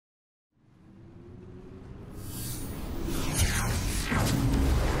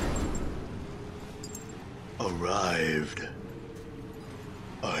arrived.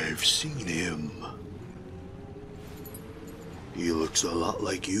 I've seen him. He looks a lot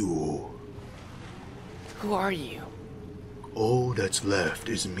like you. Who are you? All that's left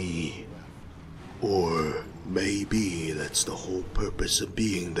is me. Or maybe that's the whole purpose of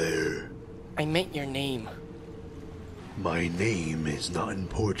being there. I meant your name. My name is not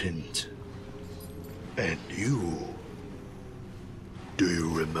important. And you? Do you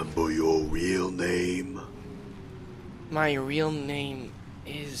remember your real name? My real name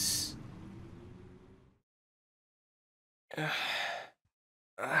is...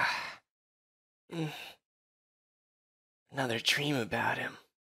 Another dream about him.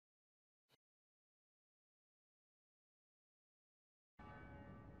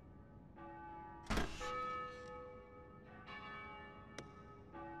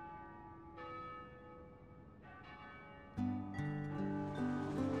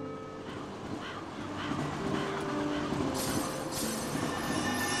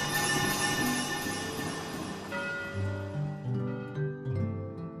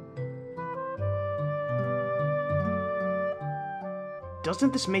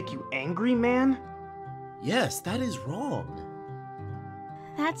 Doesn't this make you angry, man? Yes, that is wrong.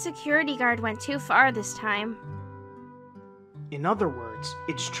 That security guard went too far this time. In other words,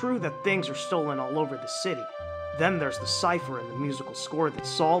 it's true that things are stolen all over the city. Then there's the cipher and the musical score that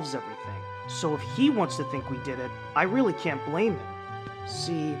solves everything. So if he wants to think we did it, I really can't blame him.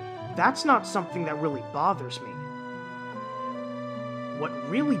 See, that's not something that really bothers me. What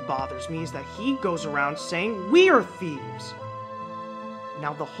really bothers me is that he goes around saying we are thieves.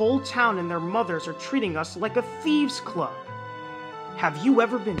 Now the whole town and their mothers are treating us like a thieves' club. Have you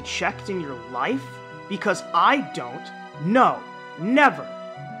ever been checked in your life? Because I don't. No, never.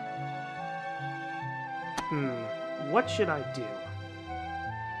 What should I do?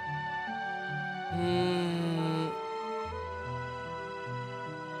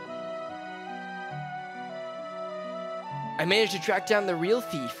 I managed to track down the real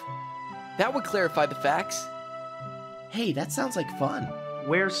thief. That would clarify the facts. Hey, that sounds like fun.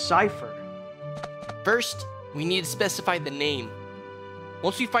 Where's Cypher? First, we need to specify the name.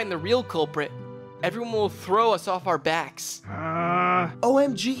 Once we find the real culprit, everyone will throw us off our backs.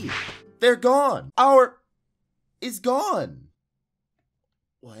 OMG! They're gone! Our... is gone!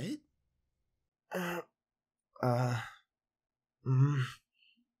 What?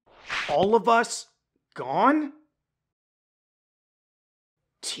 All of us? Gone?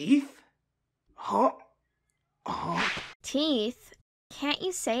 Teeth? Huh? Teeth? Can't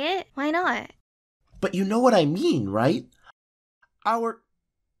you say it? Why not? But you know what I mean, right? Our...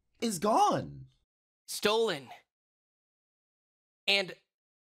 is gone. Stolen. And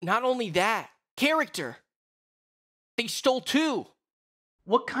not only that, character. They stole too.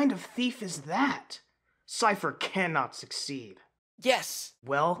 What kind of thief is that? Cypher cannot succeed. Yes.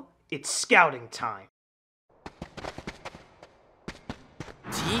 Well, it's scouting time.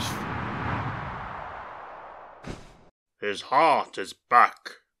 Teeth? His heart is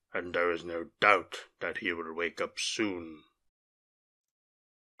back, and there is no doubt that he will wake up soon.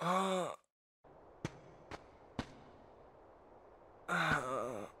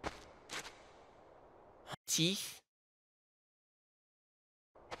 Teeth?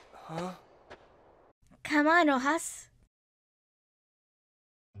 Huh? Come on, Rojas.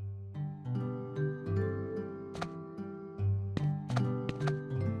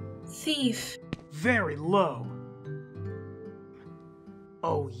 Thief. Very low.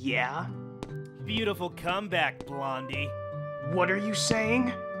 Oh, yeah? Beautiful comeback, Blondie. What are you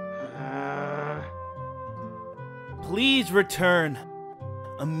saying? Please return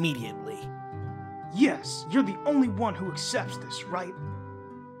immediately. Yes, you're the only one who accepts this, right?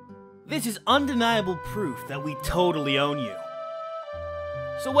 This is undeniable proof that we totally own you.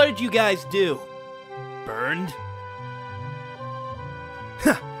 So what did you guys do? Burned?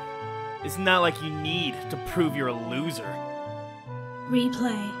 It's not like you need to prove you're a loser.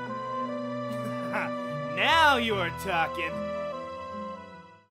 Replay. Now you are talking.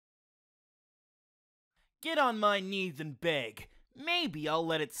 Get on my knees and beg. Maybe I'll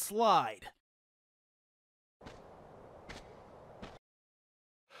let it slide.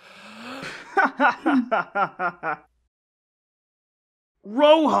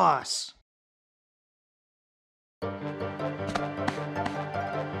 Rojas!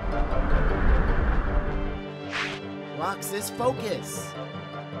 Roxas, focus!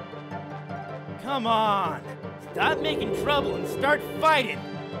 Come on! Stop making trouble and start fighting!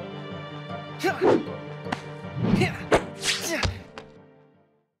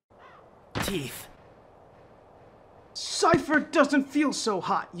 Teeth. Cypher doesn't feel so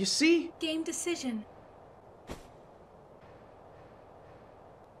hot, you see? Game decision.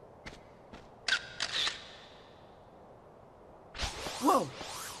 Whoa!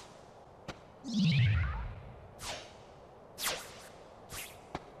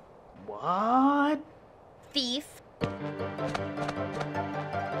 What? Thief.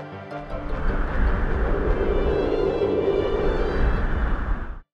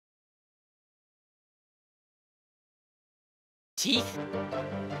 Teeth?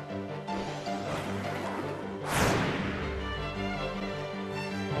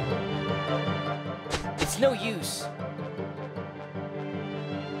 It's no use.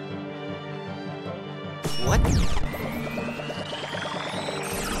 What?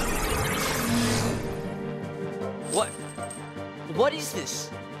 What is this?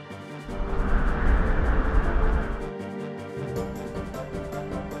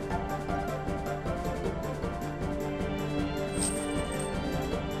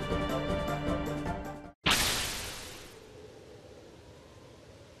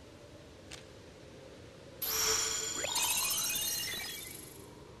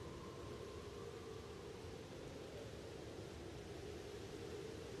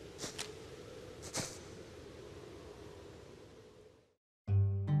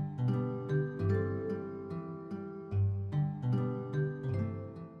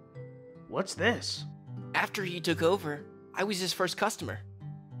 What's this? After he took over, I was his first customer.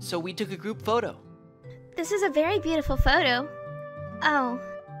 So we took a group photo. This is a very beautiful photo. Oh,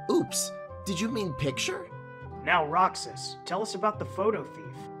 Oops, did you mean picture? Now, Roxas, tell us about the photo thief.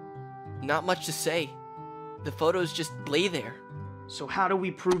 Not much to say. The photos just lay there. So how do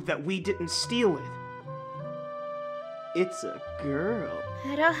we prove that we didn't steal it? It's a girl.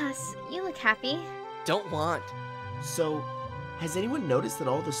 Rojas, you look happy. Don't want. So, has anyone noticed that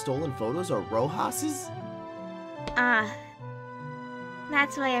all the stolen photos are Rojas's? Ah.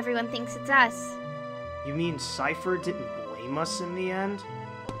 That's why everyone thinks it's us. You mean Cypher didn't blame us in the end?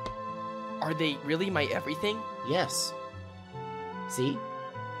 Are they really my everything? Yes. See?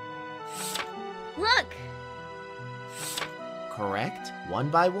 Look! Correct, one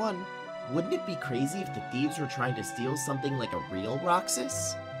by one. Wouldn't it be crazy if the thieves were trying to steal something like a real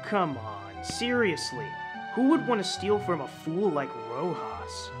Roxas? Come on, seriously. Who would want to steal from a fool like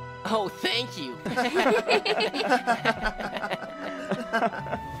Rojas? Oh, thank you.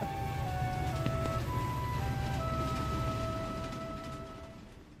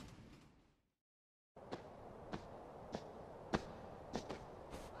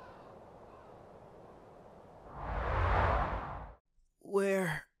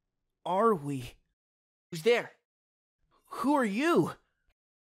 Where are we? Who's there? Who are you?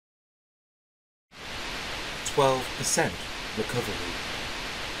 12% recovery.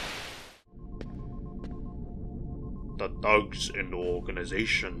 The thugs in the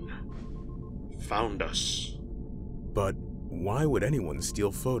organization found us. But why would anyone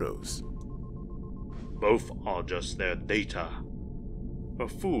steal photos? Both are just their data. A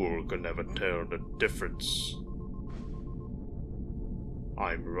fool could never tell the difference.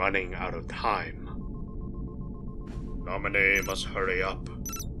 I'm running out of time. Nominee must hurry up.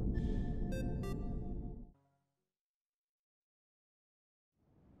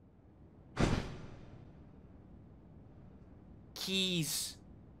 Keys,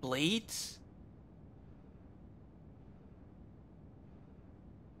 blades?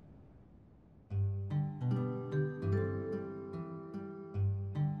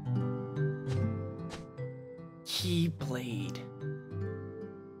 Keyblade.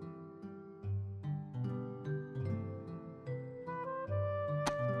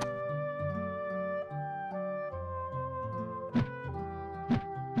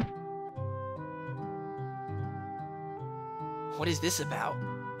 What is this about?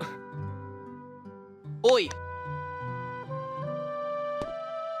 Oi!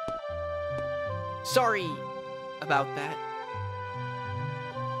 Sorry about that.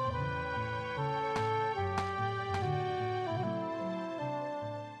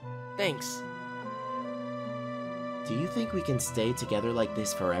 Thanks. Do you think we can stay together like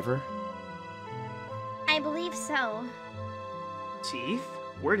this forever? I believe so. Teeth?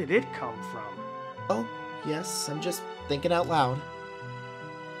 Where did it come from? Oh, yes, I'm just thinking out loud.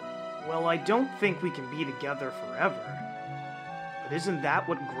 Well, I don't think we can be together forever. But isn't that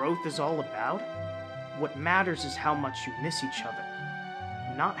what growth is all about? What matters is how much you miss each other,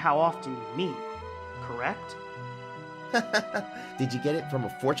 not how often you meet, correct? Did you get it from a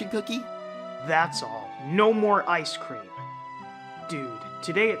fortune cookie? That's all. No more ice cream. Dude,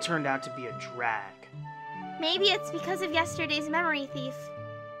 today it turned out to be a drag. Maybe it's because of yesterday's memory thief.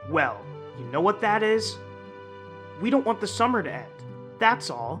 Well, you know what that is? We don't want the summer to end. That's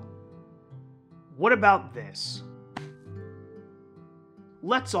all. What about this?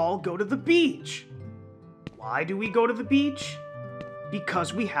 Let's all go to the beach. Why do we go to the beach?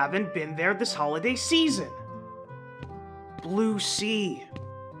 Because we haven't been there this holiday season. Blue sea,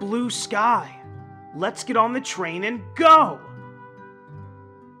 blue sky. Let's get on the train and go!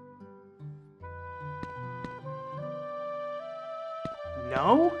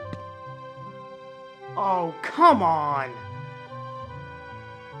 No? Oh, come on!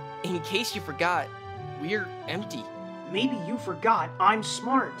 In case you forgot, we're empty. Maybe you forgot I'm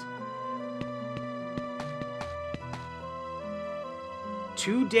smart.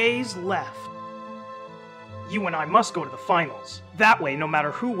 2 days left. You and I must go to the finals. That way, no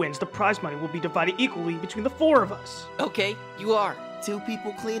matter who wins, the prize money will be divided equally between the 4 of us. Okay, you are. 2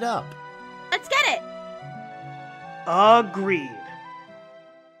 people clean up. Let's get it! Agreed.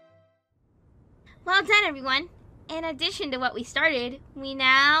 Well done, everyone. In addition to what we started, we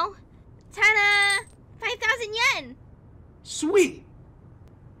now... Ta-da! 5,000 yen! Sweet!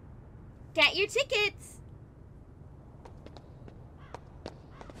 Get your tickets!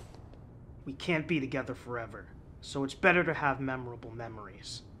 We can't be together forever, so it's better to have memorable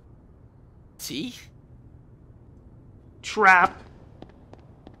memories. Teeth? Trap!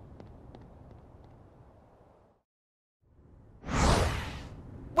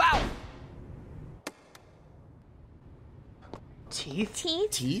 Wow! Teeth?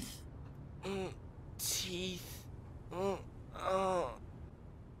 Teeth? Teeth? Teeth.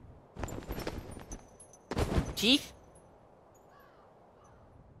 Teeth?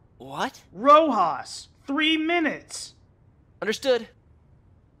 What? Rojas! 3 minutes! Understood.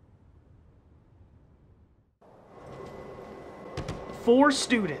 Four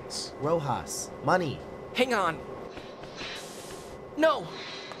students. Rojas. Money. Hang on. No!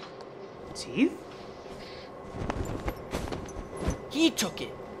 Teeth? He took it.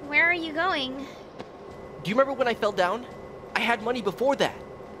 Where are you going? Do you remember when I fell down? I had money before that.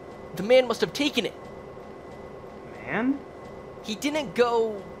 The man must have taken it. Man? He didn't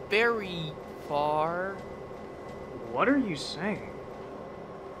go very far. What are you saying?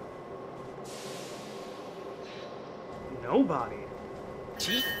 Nobody.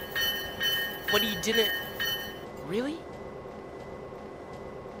 Teeth? But he didn't... Really?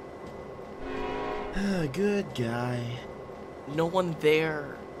 Good guy. No one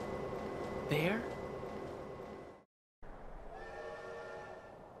there... There?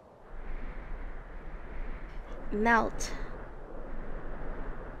 Melt.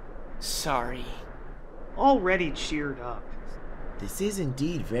 Sorry. Already cheered up. This is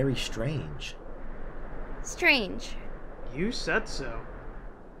indeed very strange. Strange. You said so.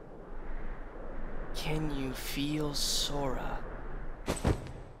 Can you feel Sora?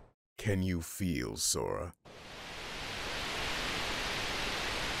 Can you feel, Sora?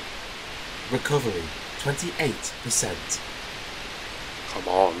 Recovery 28%. Come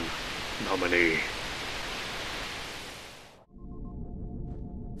on, nominee.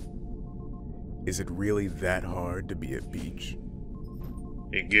 Is it really that hard to be a beach?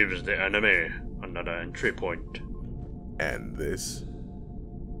 It gives the enemy another entry point. And this?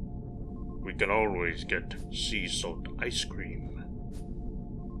 We can always get sea salt ice cream.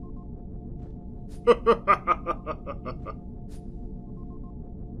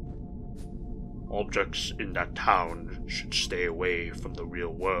 Objects in that town should stay away from the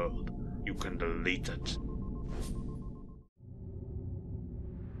real world. You can delete it.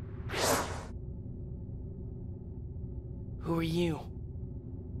 Who are you?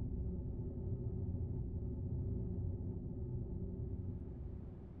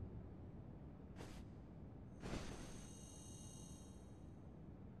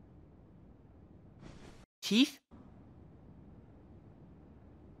 Teeth?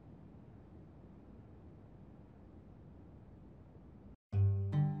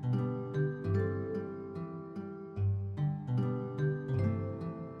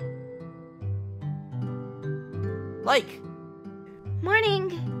 Like. Morning.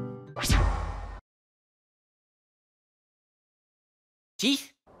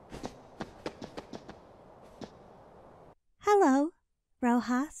 Teeth? Hello,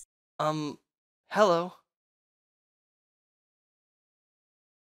 Rojas. Hello.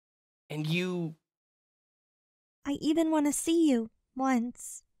 And you... I even want to see you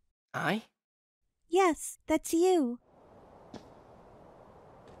once. I? Yes, that's you.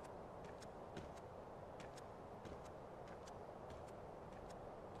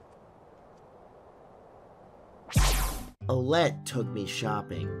 Olette took me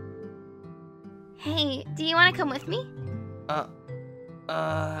shopping. Hey, do you want to come with me?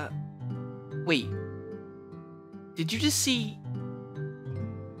 Wait. Did you just see...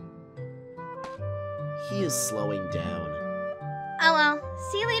 He is slowing down. Oh well,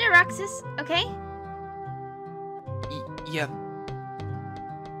 see you later, Roxas, okay? Yeah.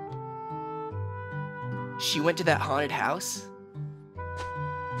 She went to that haunted house?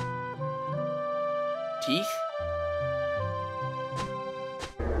 Teeth?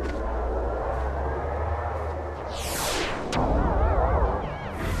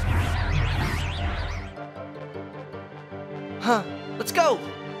 Huh, let's go!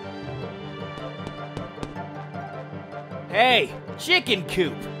 Hey, chicken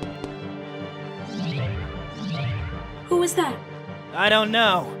coop! Who was that? I don't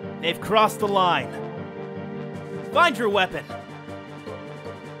know. They've crossed the line. Find your weapon!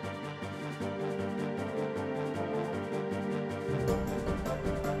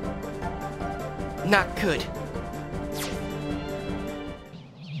 Not good.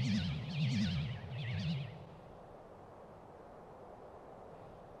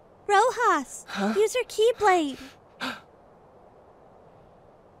 Rojas! Huh? Use your keyblade!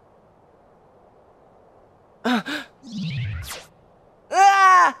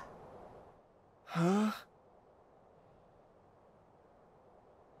 Ah! Huh?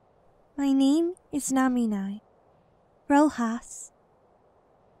 My name is Naminai. Rojas.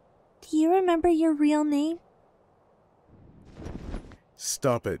 Do you remember your real name?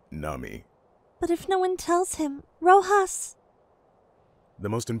 Stop it, Nami. But if no one tells him, Rojas... The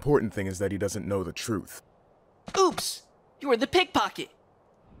most important thing is that he doesn't know the truth. Oops! You were the pickpocket!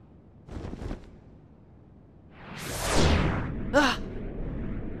 Ah!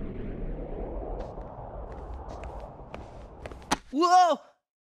 Whoa!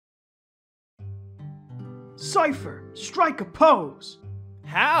 Cypher, strike a pose!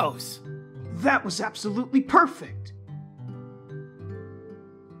 House! That was absolutely perfect!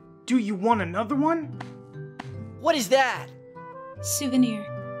 Do you want another one? What is that? Souvenir.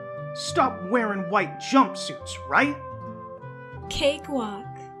 Stop wearing white jumpsuits, right? Cakewalk.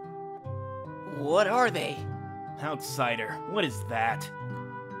 What are they? Outsider, what is that?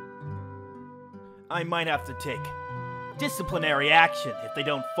 I might have to take disciplinary action if they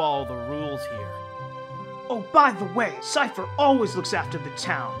don't follow the rules here. Oh, by the way, Cypher always looks after the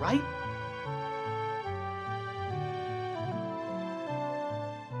town, right?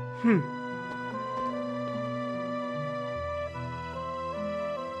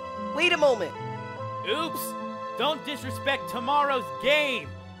 Wait a moment! Oops! Don't disrespect tomorrow's game!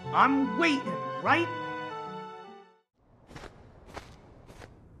 I'm waiting, right?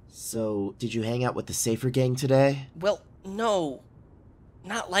 So, did you hang out with the Safer gang today? Well, no.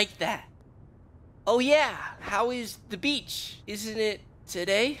 Not like that. Oh yeah, how is the beach? Isn't it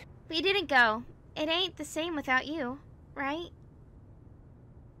today? We didn't go. It ain't the same without you, right?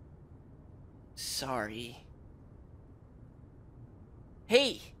 Sorry.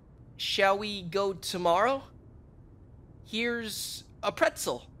 Hey, shall we go tomorrow? Here's a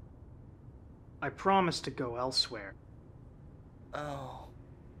pretzel. I promised to go elsewhere. Oh.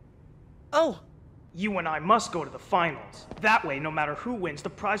 Oh! You and I must go to the finals. That way, no matter who wins, the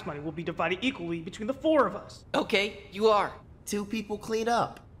prize money will be divided equally between the four of us. Okay, you are. 2 people clean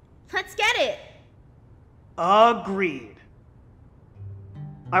up. Let's get it! Agreed.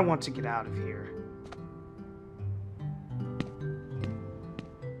 I want to get out of here.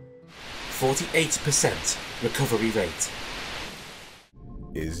 48% recovery rate.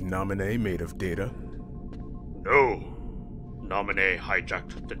 Is Naminé made of data? No. Naminé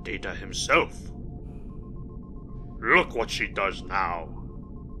hijacked the data himself. Look what she does now.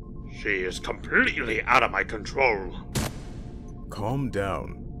 She is completely out of my control. Calm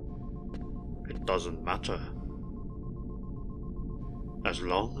down. It doesn't matter. As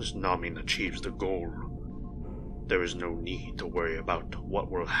long as Namin achieves the goal, there is no need to worry about what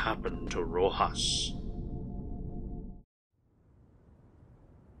will happen to Rojas.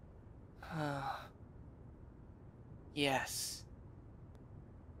 Yes.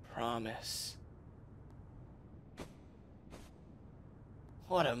 Promise.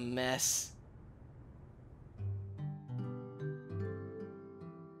 What a mess.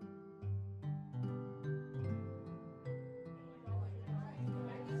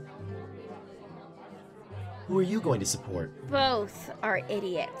 Who are you going to support? Both are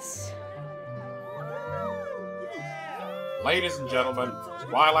idiots. Ladies and gentlemen,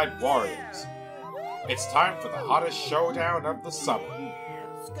 Twilight Warriors, it's time for the hottest showdown of the summer.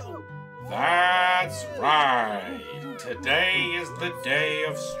 That's right. Today is the day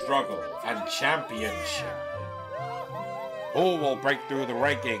of struggle and championship. Who will break through the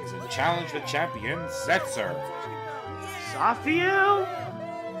rankings and challenge the champion, Setzer? Zafiel?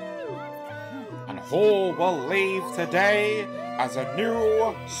 And who will leave today as a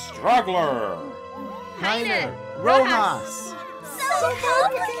new struggler? Heiner, Rojas! So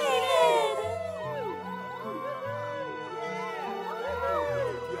complicated!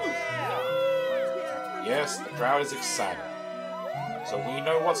 Yes, the crowd is excited. So we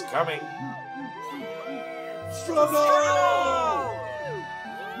know what's coming. Struggle!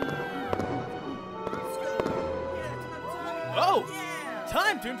 Oh!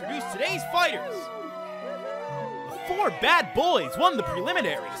 Time to introduce today's fighters! The 4 bad boys won the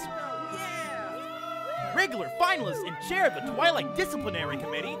preliminaries. Regular finalist and chair of the Twilight Disciplinary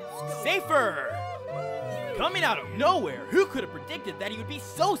Committee, Safer! Coming out of nowhere, who could have predicted that he would be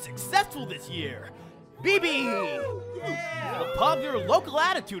so successful this year? BB! The popular local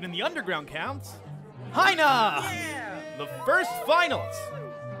attitude in the underground counts, Haina! The first finalist.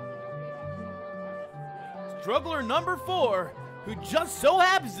 Struggler number 4, who just so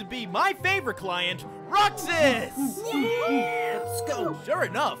happens to be my favorite client, Roxas! Let's go! Sure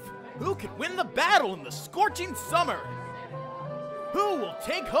enough, who could win the battle in the scorching summer? Who will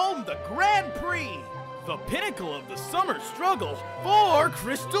take home the Grand Prix? The pinnacle of the summer struggle for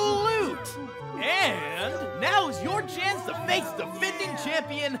Crystal Loot! And now's your chance to face defending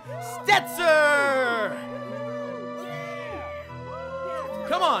champion, Stetzer!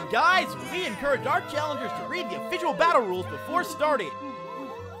 Come on, guys! We encourage our challengers to read the official battle rules before starting.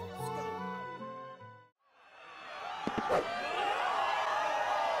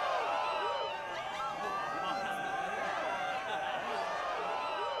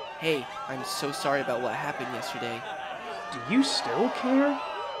 Hey, I'm so sorry about what happened yesterday. Do you still care?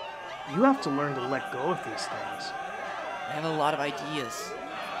 You have to learn to let go of these things. I have a lot of ideas.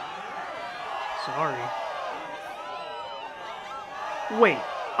 Sorry. Wait,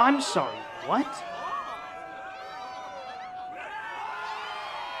 I'm sorry, what?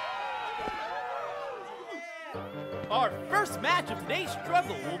 Our first match of today's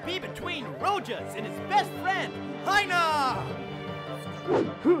struggle will be between Rojas and his best friend, Haina!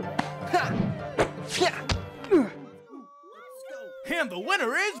 And the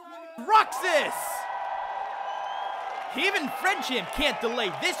winner is Roxas! Even Friendship can't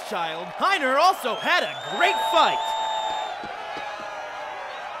delay this child. Heiner also had a great fight.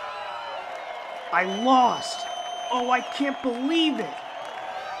 I lost! Oh, I can't believe it!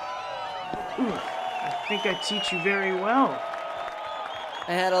 I think I teach you very well.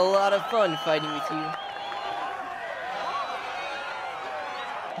 I had a lot of fun fighting with you.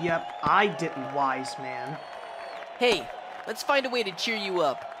 Yep, I didn't, wise man. Hey, let's find a way to cheer you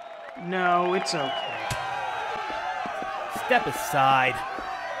up. No, it's okay. Step aside.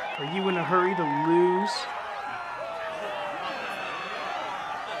 Are you in a hurry to lose?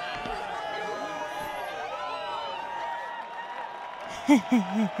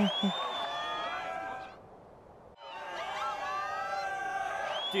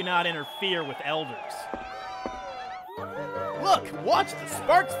 Do not interfere with elders. Look, watch the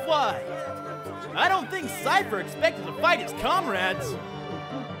sparks fly. I don't think Cypher expected to fight his comrades.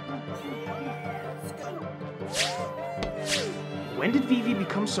 When did Vivi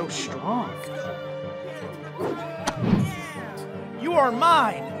become so strong? You are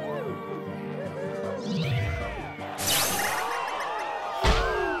mine.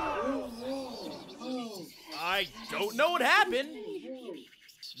 I don't know what happened.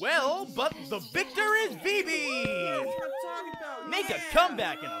 Well, but the victor is Vivi! Make a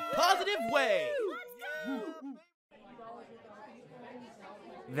comeback in a positive way!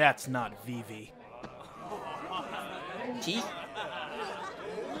 That's not Vivi. T?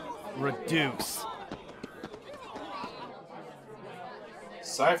 Reduce.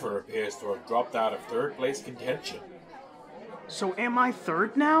 Cypher appears to have dropped out of third place contention. So am I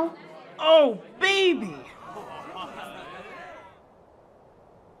third now? Oh, baby!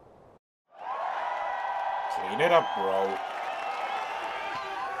 Clean it up, bro.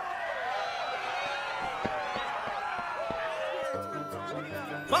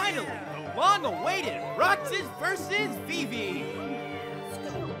 Finally, the long-awaited Roxas versus Vivi!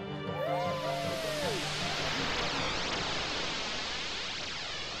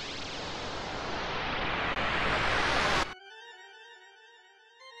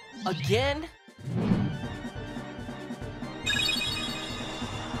 Again?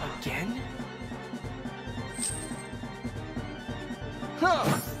 Again?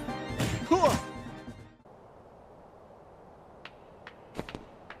 Huh! Huh!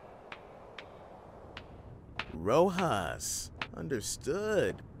 Rojas.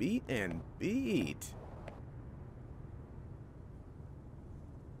 Understood. Beat and beat.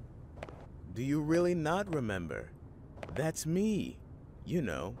 Do you really not remember? That's me. You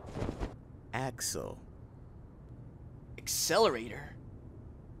know, Axel. Accelerator?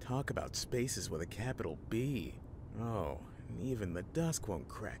 Talk about spaces with a capital B. Oh, even the dusk won't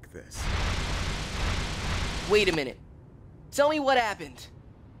crack this. Wait a minute. Tell me what happened.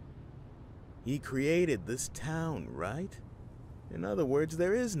 He created this town, right? In other words,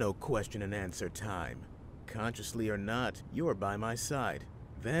 there is no question and answer time. Consciously or not, you're by my side.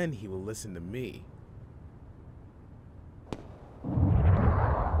 Then he will listen to me.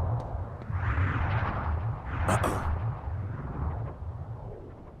 Uh-oh.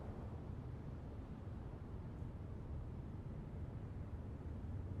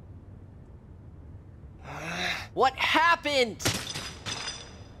 What happened?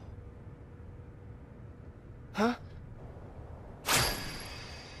 Huh?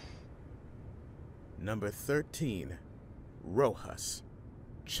 Number 13, Rojas.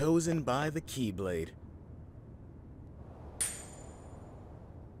 Chosen by the Keyblade.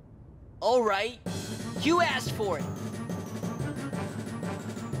 All right. You asked for it.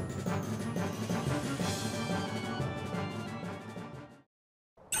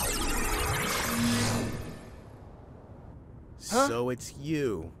 Huh? So it's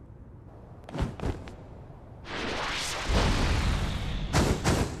you.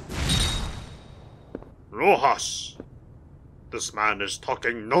 Rojas! This man is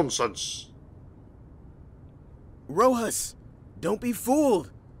talking nonsense. Rojas! Don't be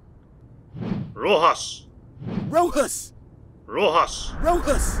fooled! Rojas! Rojas! Rojas!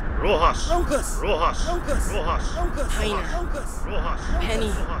 Rojas! Rojas! Rojas! Rojas! Rojas! Rojas! Heiner! Rojas!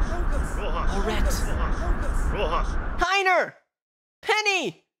 Penny! Rojas! Orette! Rojas! Heiner!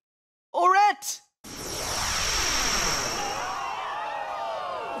 Penny! Orette!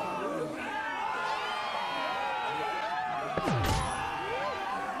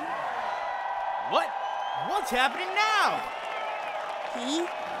 What's happening now? He?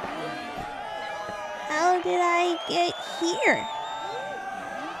 How did I get here?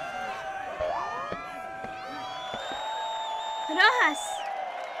 Rojas!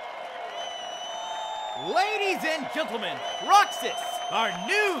 Ladies and gentlemen, Roxas, our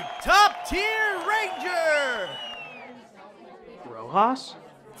new top-tier ranger! Rojas?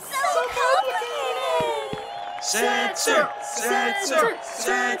 So complicated! Censor! Censor!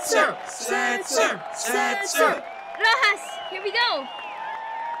 Censor! Censor! Censor! Rojas, here we go!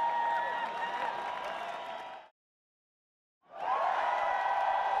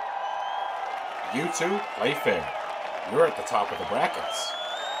 You two, play fair. You're at the top of the brackets.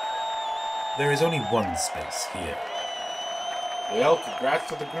 There is only one space here. Well, congrats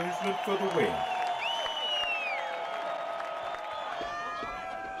to the groomsmen for the win.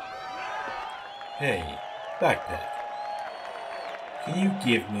 Hey, Backpack. Can you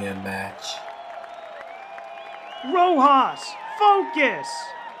give me a match? Rojas! Focus!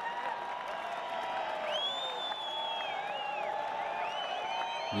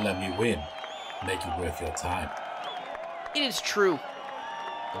 Let me win. Make it worth your time. It is true.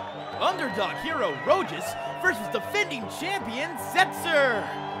 Underdog hero Rojas versus defending champion Setzer.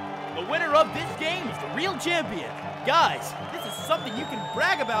 The winner of this game is the real champion. Guys, this is something you can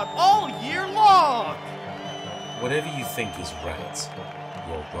brag about all year long. Whatever you think is right,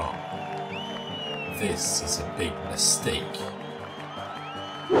 you're wrong. This is a big mistake.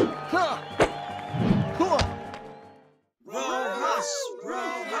 Huh. Huh. Rojas!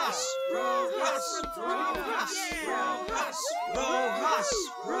 Rojas! Rojas! Rojas! Rojas! Rojas!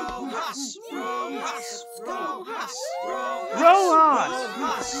 Rojas! Rojas! Rojas!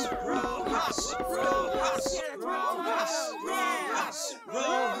 Rojas! Rojas! Rojas! Rojas!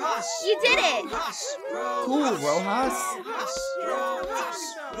 Rojas! You did it! Cool, Rojas.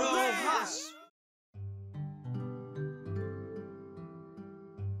 Rojas! Rojas!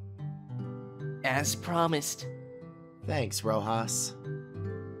 As promised. Thanks, Rojas.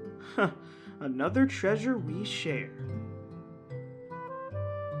 Another treasure we share.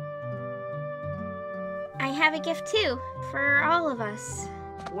 I have a gift too, for all of us.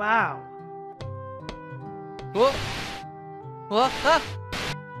 Wow. Whoa. What? Ah.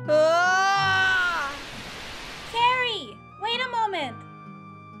 Ah! Carrie! Wait a moment!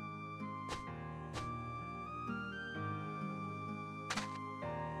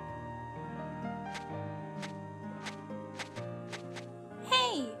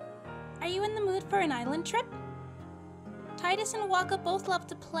 Hey! Are you in the mood for an island trip? Titus and Waka both love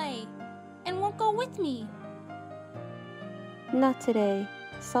to play, and won't go with me. Not today.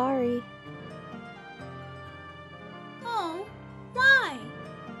 Sorry. Oh, why?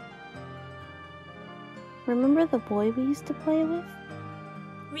 Remember the boy we used to play with?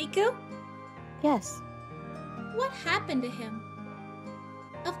 Riku? Yes. What happened to him?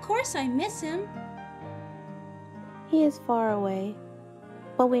 Of course I miss him. He is far away,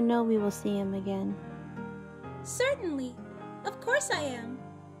 but we know we will see him again. Certainly. Of course I am.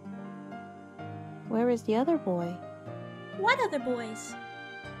 Where is the other boy? What other boys?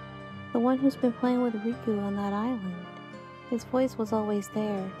 The one who's been playing with Riku on that island. His voice was always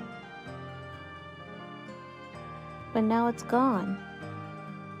there. But now it's gone.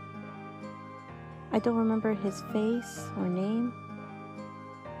 I don't remember his face or name.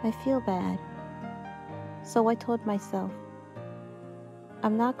 I feel bad. So I told myself,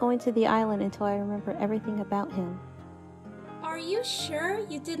 I'm not going to the island until I remember everything about him. Are you sure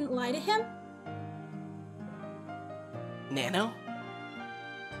you didn't lie to him? Nano?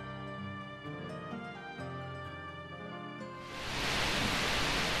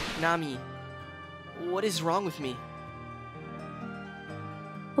 Nami, what is wrong with me?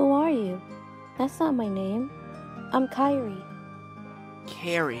 Who are you? That's not my name. I'm Kairi.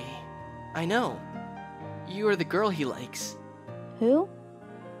 Carrie. I know. You are the girl he likes. Who?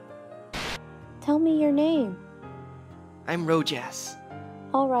 Tell me your name. I'm Rojas.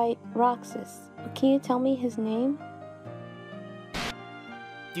 Alright, Roxas. But can you tell me his name?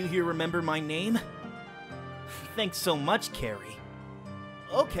 Do you remember my name? Thanks so much, Carrie.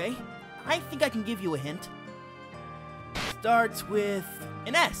 Okay, I think I can give you a hint. Starts with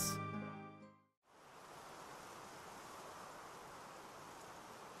an S.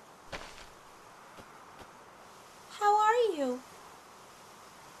 How are you?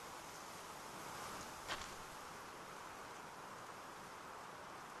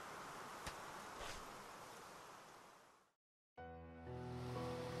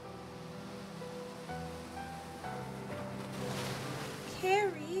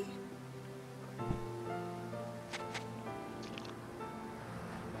 Carrie?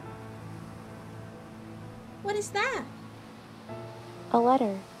 What is that? A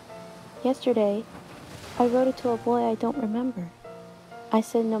letter. Yesterday, I wrote it to a boy I don't remember. I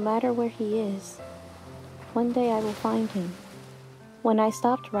said no matter where he is, one day I will find him. When I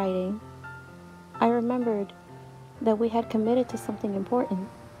stopped writing, I remembered that we had committed to something important.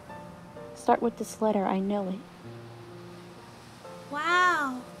 Start with this letter, I know it.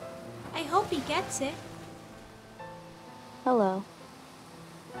 Wow. I hope he gets it. Hello.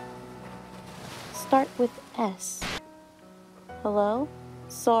 Start with S. Hello?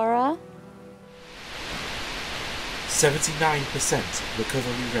 Sora? 79%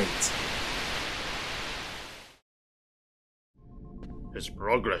 recovery rate. His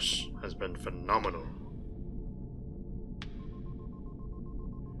progress has been phenomenal.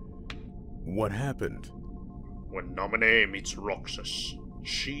 What happened? When Naminé meets Roxas,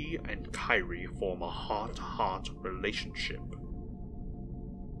 she and Kairi form a heart-to-heart relationship.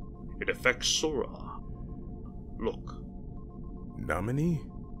 It affects Sora. Look. Naminé?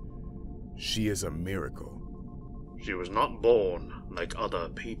 She is a miracle. She was not born like other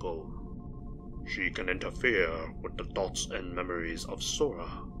people. She can interfere with the thoughts and memories of Sora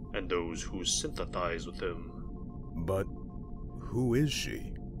and those who sympathize with him. But who is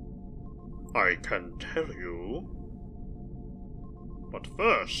she? I can tell you. But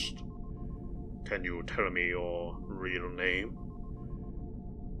first, can you tell me your real name?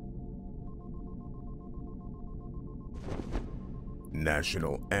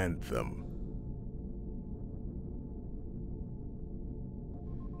 National Anthem.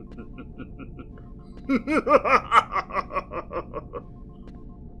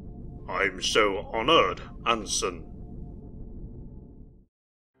 I'm so honored, Anson.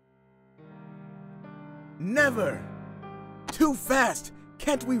 Never! Too fast!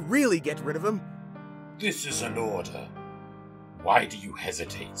 Can't we really get rid of him? This is an order. Why do you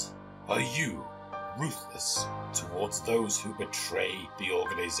hesitate? Are you ruthless towards those who betray the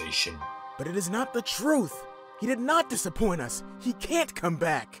organization? But it is not the truth! He did not disappoint us! He can't come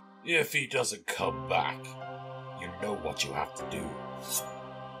back! If he doesn't come back, you know what you have to do.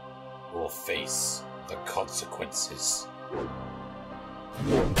 You'll face the consequences.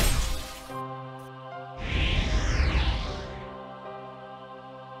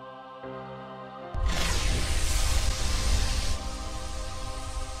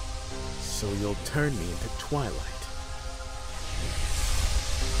 So you'll turn me into Twilight.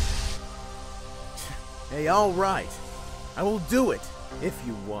 Hey, alright. I will do it, if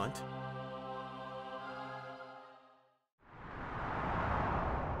you want.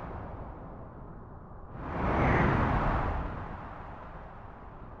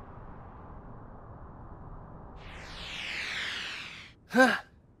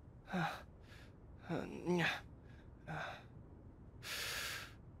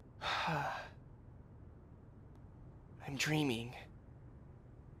 I'm dreaming.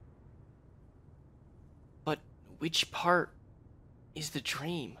 But which part is the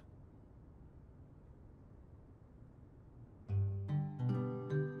dream?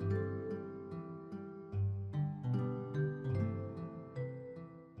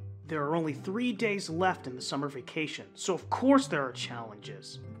 There are only 3 days left in the summer vacation, so of course there are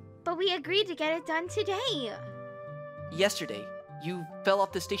challenges. But we agreed to get it done today. Yesterday, you fell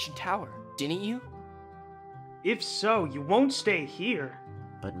off the station tower, didn't you? If so, you won't stay here.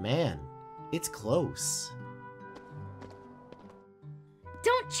 But man, it's close.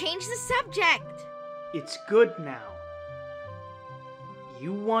 Don't change the subject. It's good now.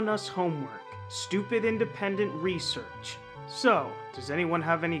 You won us homework, stupid independent research. So, does anyone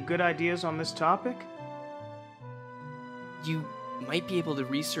have any good ideas on this topic? You might be able to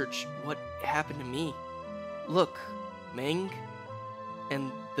research what happened to me. Look, Meng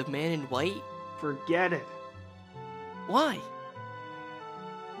and the man in white. Forget it. Why?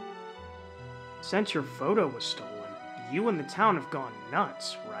 Since your photo was stolen, you and the town have gone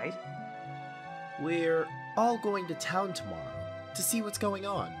nuts, right? We're all going to town tomorrow to see what's going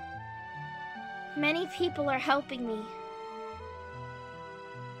on. Many people are helping me.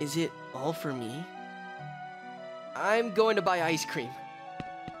 Is it all for me? I'm going to buy ice cream.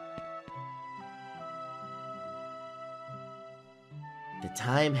 The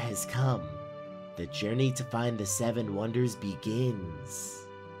time has come. The journey to find the 7 wonders begins.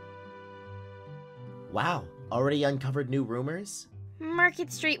 Wow, already uncovered new rumors?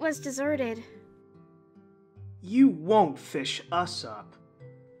 Market Street was deserted. You won't fish us up.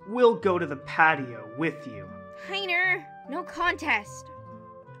 We'll go to the patio with you. Heiner, no contest.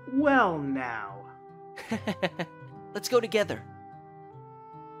 Well now. Let's go together.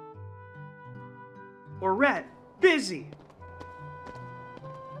 Orette, busy!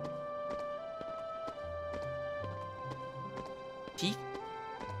 Teeth?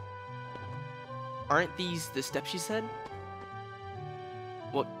 Aren't these the steps you said?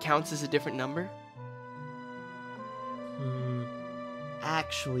 What counts as a different number?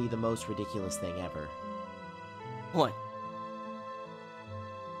 Actually the most ridiculous thing ever. What?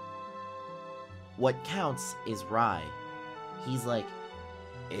 What counts is Rai. He's like,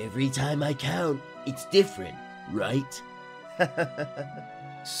 every time I count, it's different, right?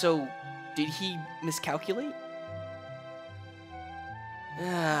 So, did he miscalculate?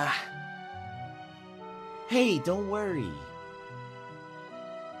 Ah. Hey, don't worry.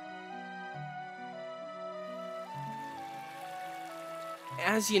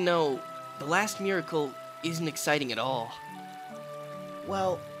 As you know, the last miracle isn't exciting at all.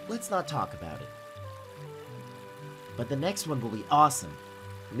 Well, let's not talk about it. But the next one will be awesome.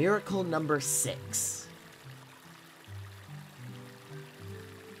 Miracle number 6.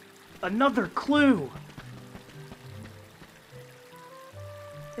 Another clue!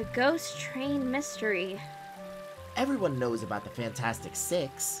 The ghost train mystery. Everyone knows about the Fantastic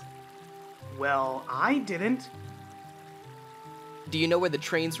Six. Well, I didn't. Do you know where the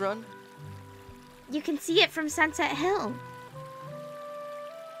trains run? You can see it from Sunset Hill.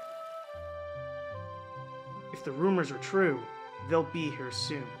 If the rumors are true, they'll be here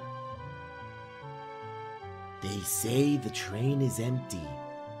soon. They say the train is empty.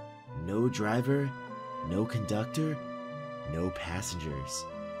 No driver, no conductor, no passengers,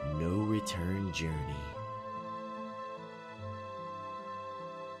 no return journey.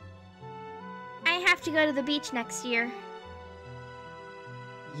 I have to go to the beach next year.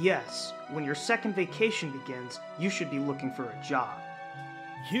 Yes, when your second vacation begins, you should be looking for a job.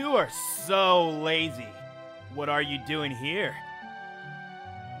 You are so lazy. What are you doing here?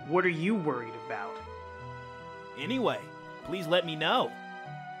 What are you worried about? Anyway, please let me know.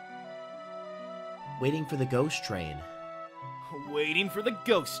 Waiting for the ghost train. Waiting for the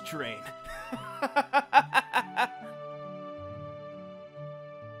ghost train.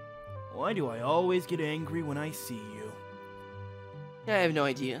 Why do I always get angry when I see you? I have no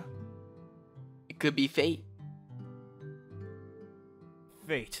idea. It could be fate.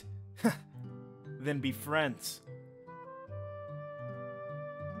 Fate. Then be friends.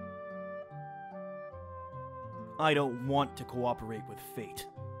 I don't want to cooperate with fate.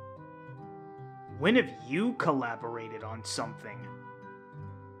 When have you collaborated on something?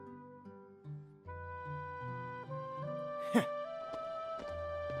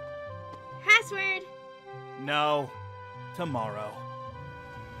 Password! No. Tomorrow.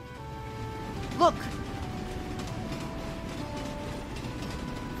 Look!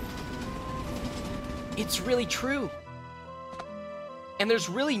 It's really true. And there's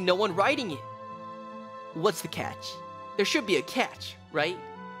really no one writing it. What's the catch? There should be a catch, right?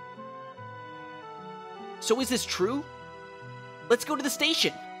 So is this true? Let's go to the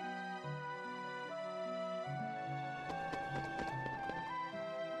station.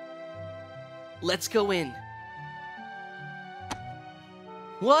 Let's go in.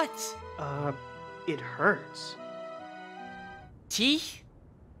 What? It hurts. Teeth?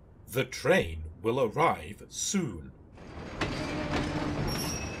 The train will arrive soon.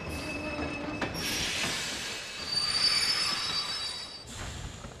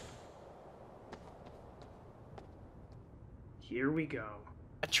 Here we go.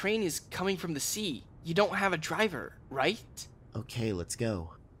 A train is coming from the sea. You don't have a driver, right? Okay, let's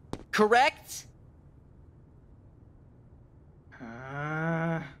go. Correct?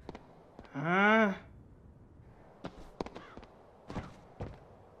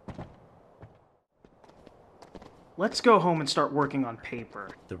 Let's go home and start working on paper.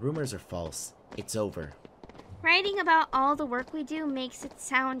 The rumors are false. It's over. Writing about all the work we do makes it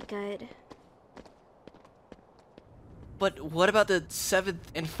sound good. But what about the 7th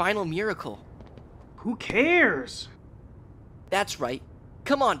and final miracle? Who cares? That's right.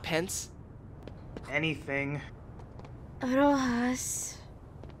 Come on, Pence. Anything. Rojas.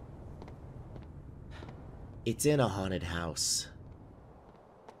 It's in a haunted house.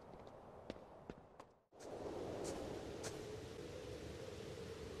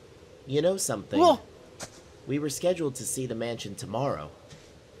 You know something? Whoa! We were scheduled to see the mansion tomorrow.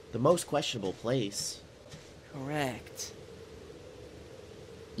 The most questionable place. Correct.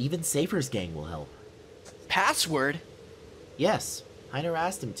 Even Safer's gang will help. Password? Yes, Heiner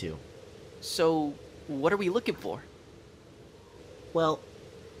asked him to. So, what are we looking for? Well,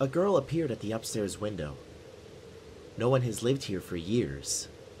 a girl appeared at the upstairs window. No one has lived here for years.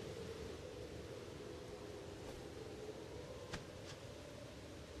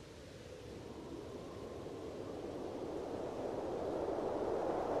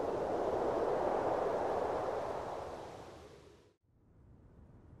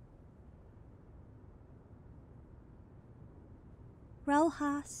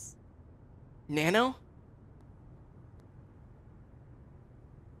 Rojas. Nano?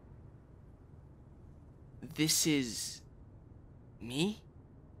 This is... me?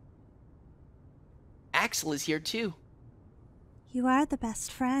 Axel is here too. You are the best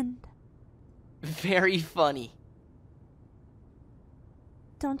friend. Very funny.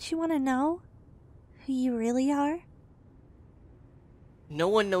 Don't you want to know who you really are? No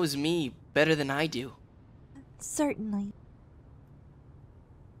one knows me better than I do. Certainly.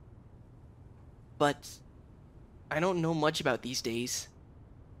 But I don't know much about these days.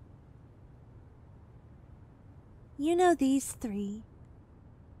 You know these three.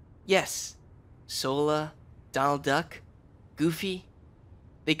 Yes, Sola, Donald Duck, Goofy.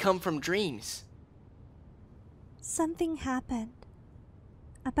 They come from dreams. Something happened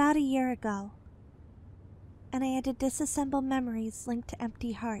about a year ago, and I had to disassemble memories linked to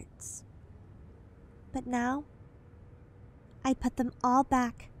empty hearts. But now, I put them all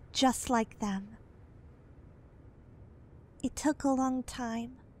back just like them. It took a long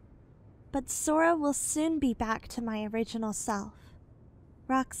time, but Sora will soon be back to my original self.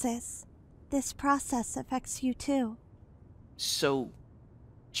 Roxas, this process affects you too. So,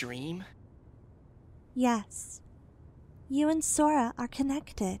 dream? Yes. You and Sora are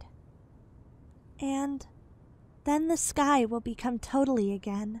connected. And then the sky will become totally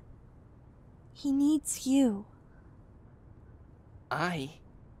again. He needs you. I?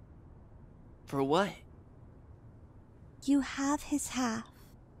 For what? You have his half.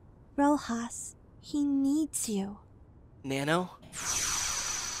 Rojas, he needs you. Nano?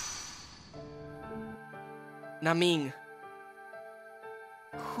 Naming.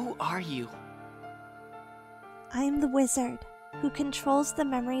 Who are you? I am the wizard who controls the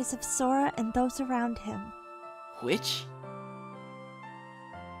memories of Sora and those around him. Which?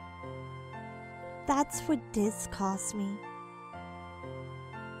 That's what Diz calls me.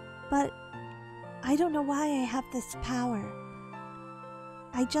 But I don't know why I have this power.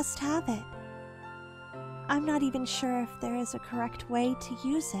 I just have it. I'm not even sure if there is a correct way to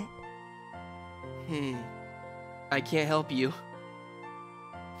use it. I can't help you.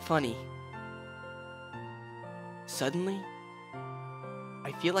 Funny. Suddenly,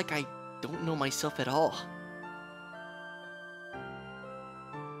 I feel like I don't know myself at all.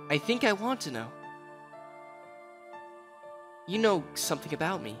 I think I want to know. You know something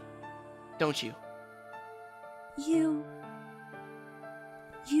about me, don't you? You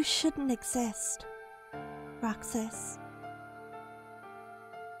shouldn't exist, Roxas.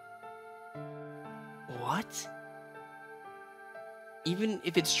 What? Even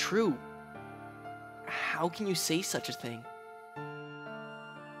if it's true, how can you say such a thing?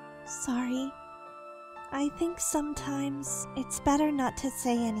 Sorry. I think sometimes it's better not to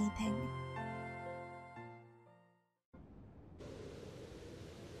say anything.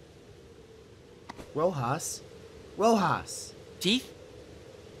 Rojas? Rojas! Teeth?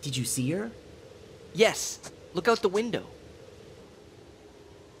 Did you see her? Yes. Look out the window.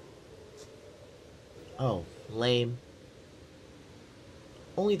 Oh, lame.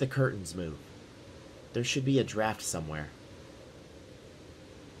 Only the curtains move. There should be a draft somewhere.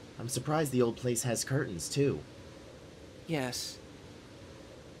 I'm surprised the old place has curtains, too. Yes.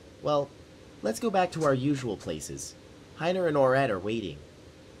 Well, let's go back to our usual places. Heiner and Orette are waiting.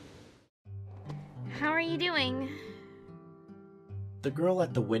 How are you doing? The girl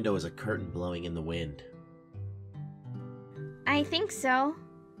at the window is a curtain blowing in the wind. I think so.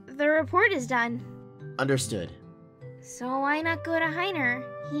 The report is done. Understood. So why not go to Heiner?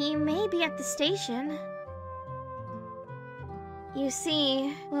 He may be at the station. You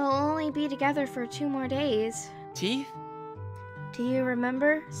see, we'll only be together for 2 more days. Teeth? Do you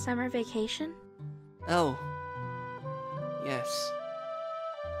remember summer vacation? Oh. Yes.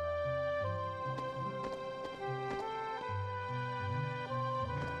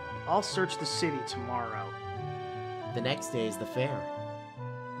 I'll search the city tomorrow. The next day is the fair.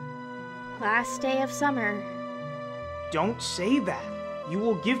 Last day of summer. Don't say that. You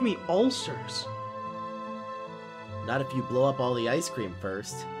will give me ulcers. Not if you blow up all the ice cream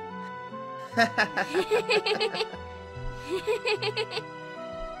first.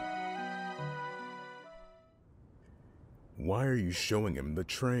 Why are you showing him the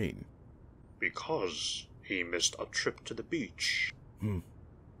train? Because he missed a trip to the beach.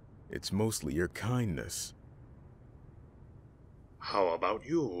 It's mostly your kindness. How about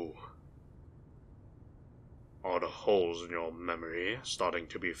you? Are the holes in your memory starting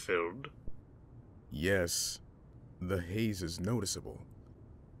to be filled? Yes, the haze is noticeable.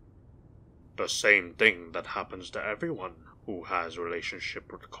 The same thing that happens to everyone who has a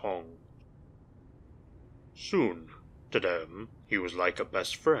relationship with Kong. Soon, to them, he was like a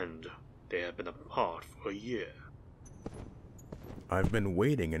best friend. They had been apart for a year. I've been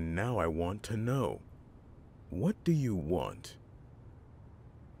waiting and now I want to know. What do you want?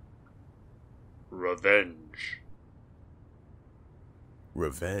 Revenge.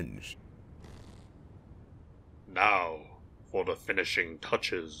 Revenge? Now, for the finishing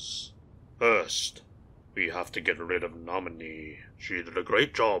touches. First, we have to get rid of Nominee. She did a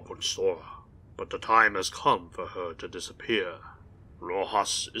great job with Sora, but the time has come for her to disappear.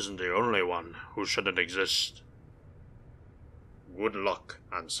 Rojas isn't the only one who shouldn't exist. Good luck,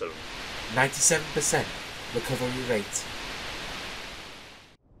 Ansel. 97% recovery rate.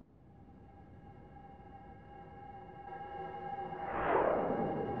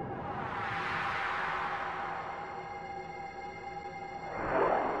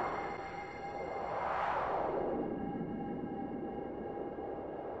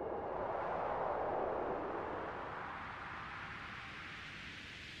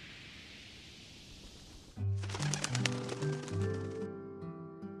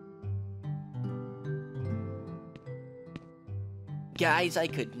 Guys, I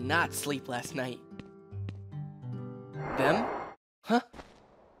could not sleep last night. Them? Huh?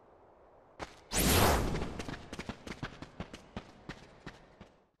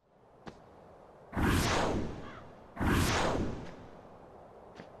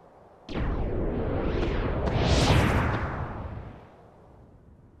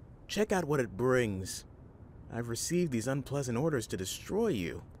 Check out what it brings. I've received these unpleasant orders to destroy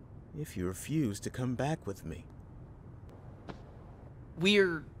you, if you refuse to come back with me.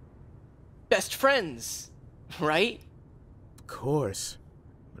 We're best friends, right? Of course,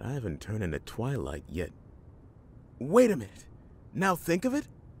 but I haven't turned into Twilight yet. Wait a minute. Now think of it?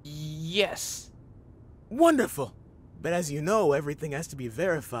 Yes. Wonderful! But as you know, everything has to be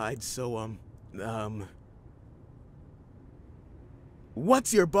verified, so,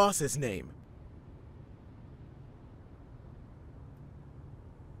 what's your boss's name?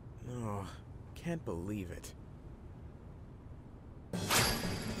 Oh, can't believe it.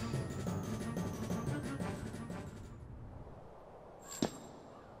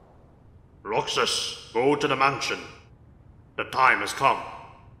 Roxas, go to the mansion. The time has come.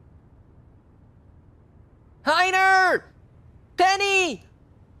 Heiner! Penny!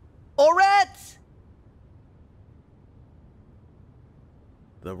 Orette!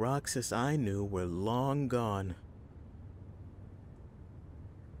 The Roxas I knew were long gone.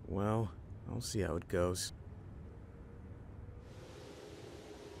 Well, I'll see how it goes.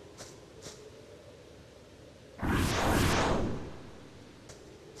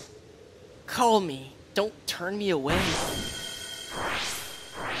 Call me. Don't turn me away.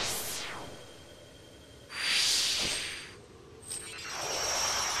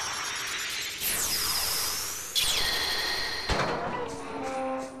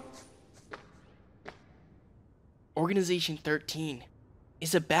 Organization 13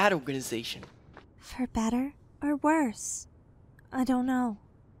 is a bad organization. For better or worse? I don't know.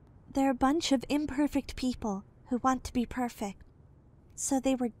 They're a bunch of imperfect people who want to be perfect. So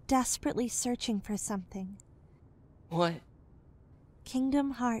they were desperately searching for something. What?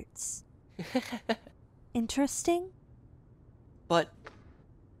 Kingdom Hearts. Interesting? But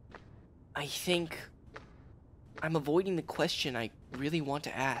I think I'm avoiding the question I really want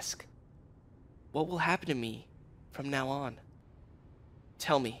to ask. What will happen to me from now on?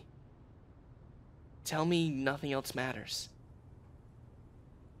 Tell me. Tell me nothing else matters.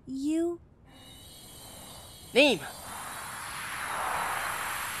 You... Name!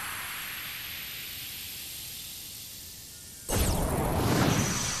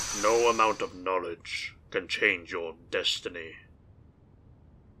 No amount of knowledge can change your destiny.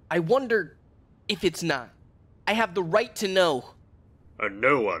 I wonder if it's not. I have the right to know. And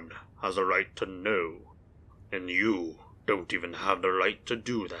no one has a right to know. And you don't even have the right to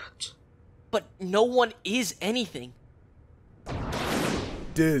do that. But no one is anything.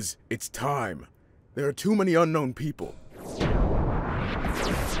 Diz, it's time. There are too many unknown people.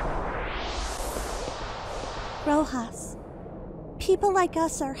 Rojas, people like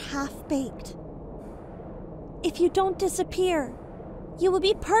us are half-baked. If you don't disappear, you will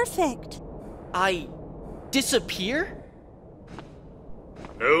be perfect. I disappear?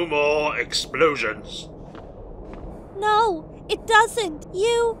 No more explosions. No, it doesn't.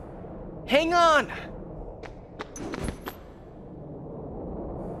 You... Hang on!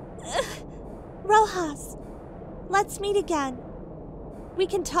 Rojas, let's meet again. We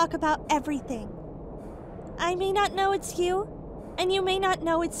can talk about everything. I may not know it's you, and you may not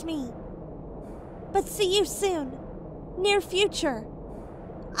know it's me. But see you soon. Near future.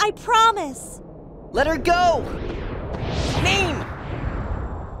 I promise! Let her go! Name!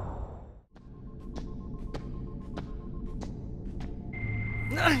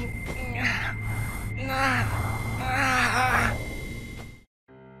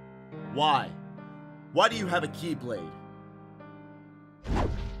 Why? Why do you have a keyblade?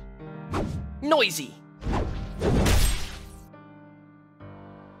 Noisy!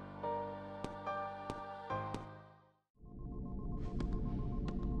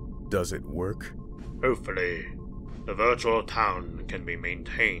 Does it work? Hopefully, the virtual town can be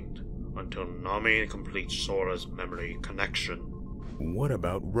maintained until Nami completes Sora's memory connection. What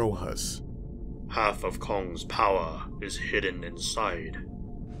about Rojas? Half of Kong's power is hidden inside.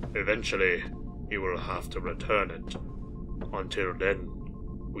 Eventually, he will have to return it. Until then,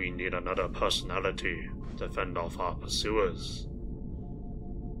 we need another personality to fend off our pursuers.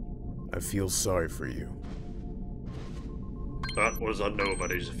 I feel sorry for you. That was a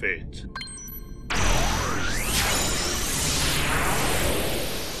nobody's fate.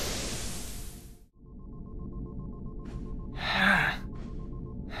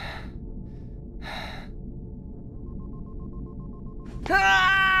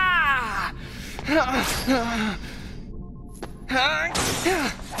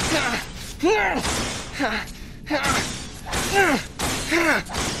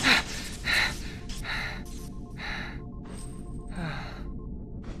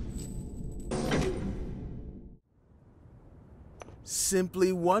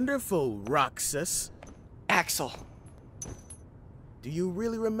 Simply wonderful, Roxas. Axel. Do you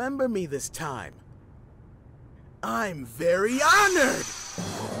really remember me this time? I'm very honored!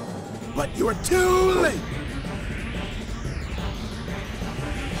 But you're too late!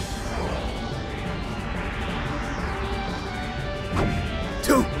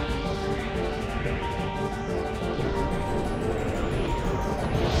 Two!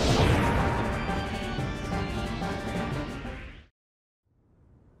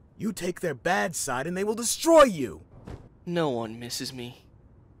 You take their bad side and they will destroy you! No one misses me.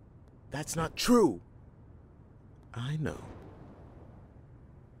 That's not true. I know.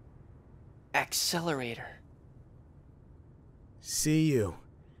 Accelerator. See you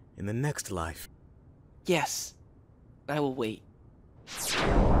in the next life. Yes, I will wait.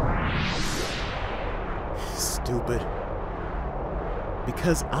 Stupid.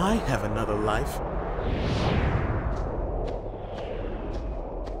 Because I have another life.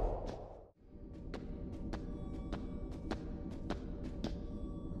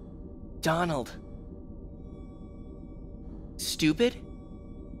 Donald. Stupid?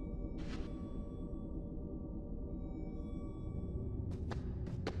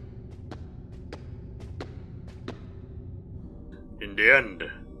 In the end,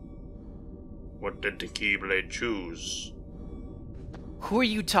 what did the Keyblade choose? Who are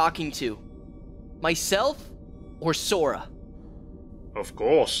you talking to? Myself or Sora? Of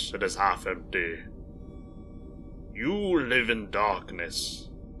course, it is half empty. You live in darkness.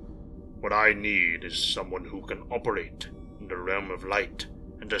 What I need is someone who can operate in the realm of light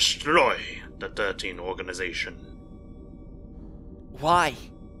and destroy the 13 organization. Why?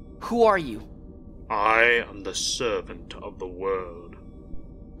 Who are you? I am the servant of the world.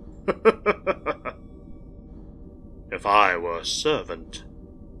 If I were a servant,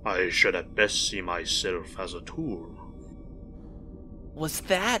 I should at best see myself as a tool. Was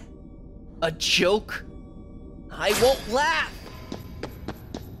that a joke? I won't laugh!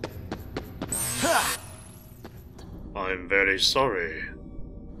 I'm very sorry.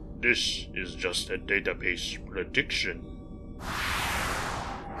 This is just a database prediction.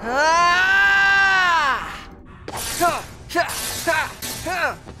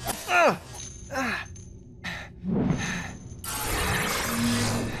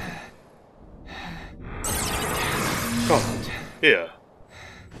 Come, here.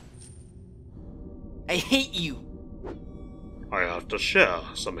 I hate you! I have to share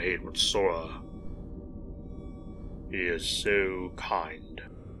some hate with Sora. He is so kind.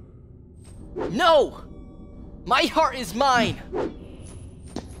 No! My heart is mine!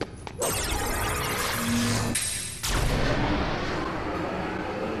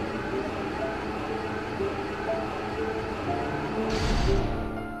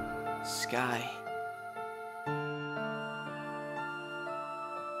 Sky.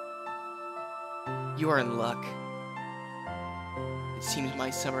 You are in luck. It seems my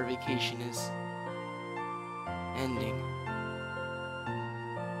summer vacation is ending.